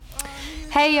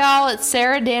Hey y'all, it's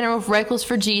Sarah Danner with Reckless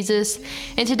for Jesus,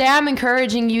 and today I'm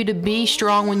encouraging you to be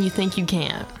strong when you think you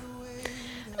can't.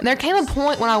 There came a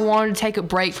point when I wanted to take a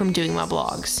break from doing my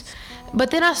blogs,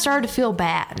 but then I started to feel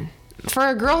bad. For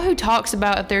a girl who talks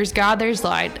about if there's God, there's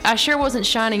light, I sure wasn't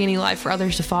shining any light for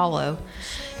others to follow.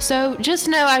 So just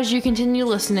know as you continue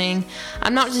listening,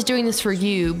 I'm not just doing this for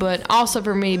you, but also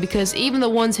for me, because even the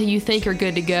ones who you think are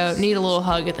good to go need a little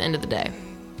hug at the end of the day.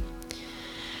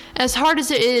 As hard as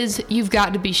it is, you've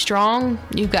got to be strong,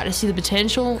 you've got to see the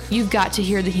potential, you've got to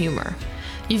hear the humor.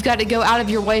 You've got to go out of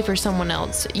your way for someone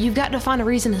else. You've got to find a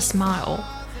reason to smile.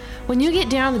 When you get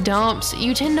down in the dumps,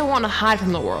 you tend to want to hide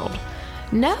from the world.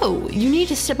 No, you need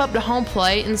to step up to home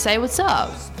plate and say what's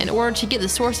up. In order to get the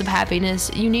source of happiness,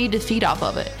 you need to feed off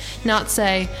of it. Not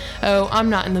say, oh,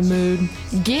 I'm not in the mood.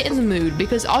 Get in the mood,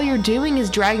 because all you're doing is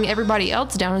dragging everybody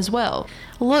else down as well.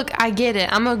 Look, I get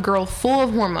it. I'm a girl full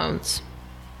of hormones.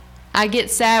 I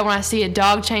get sad when I see a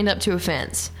dog chained up to a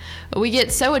fence. We get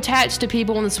so attached to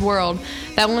people in this world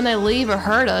that when they leave or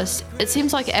hurt us, it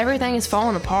seems like everything is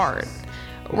falling apart.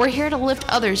 We're here to lift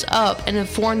others up and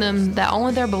inform them that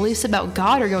only their beliefs about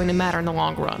God are going to matter in the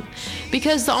long run.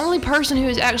 Because the only person who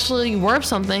is actually worth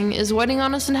something is waiting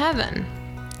on us in heaven.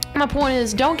 My point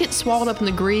is, don't get swallowed up in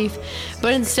the grief,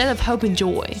 but instead of hope and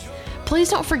joy. Please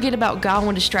don't forget about God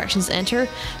when distractions enter.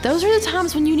 Those are the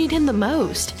times when you need Him the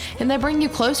most, and they bring you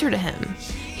closer to Him.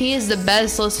 He is the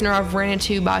best listener I've ran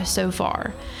into by so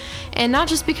far. And not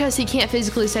just because He can't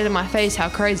physically say to my face how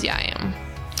crazy I am.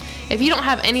 If you don't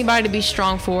have anybody to be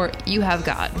strong for, you have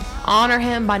God. Honor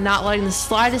Him by not letting the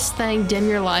slightest thing dim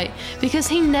your light, because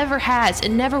He never has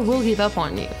and never will give up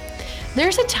on you.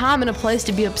 There's a time and a place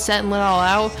to be upset and let it all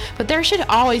out, but there should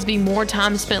always be more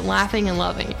time spent laughing and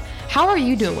loving. How are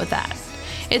you doing with that?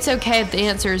 It's okay if the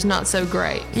answer is not so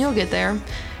great. You'll get there.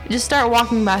 Just start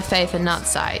walking by faith and not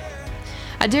sight.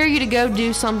 I dare you to go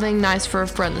do something nice for a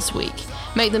friend this week.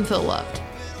 Make them feel loved.